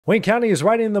Wayne County is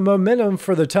riding the momentum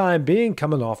for the time being,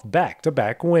 coming off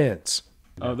back-to-back wins.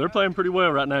 They're playing pretty well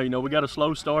right now. We got a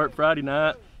slow start Friday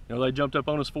night. They jumped up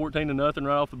on us 14-0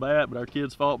 right off the bat, but our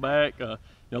kids fought back.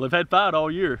 They've had fight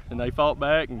all year, and they fought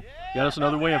back and got us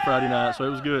another win Friday night, so it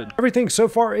was good. Everything so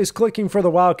far is clicking for the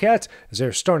Wildcats as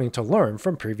they're starting to learn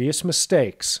from previous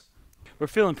mistakes. We're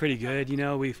feeling pretty good.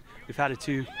 We've had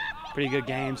two pretty good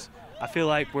games. I feel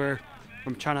like we're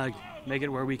trying to make it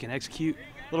where we can execute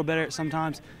a little better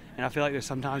sometimes, and I feel like there's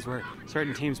sometimes where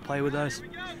certain teams play with us,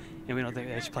 and we don't think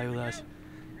they should play with us.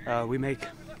 We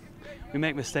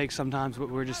make mistakes sometimes, but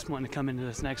we're just wanting to come into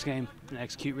this next game and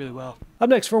execute really well. Up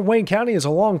next for Wayne County is a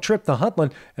long trip to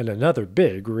Huntland and another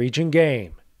big region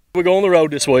game. We go on the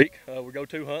road this week. We go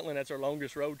to Huntland. That's our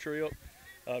longest road trip.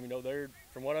 They're,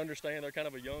 from what I understand, they're kind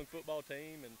of a young football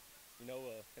team, and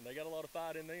and they got a lot of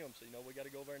fight in them. So we got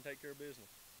to go over and take care of business.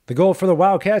 The goal for the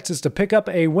Wildcats is to pick up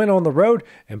a win on the road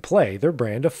and play their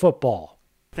brand of football.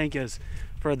 I think as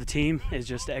for the team is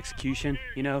just the execution,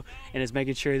 and it's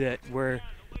making sure that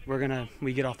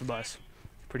we get off the bus,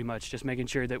 pretty much just making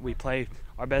sure that we play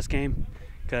our best game,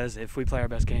 because if we play our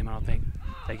best game, I don't think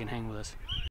they can hang with us.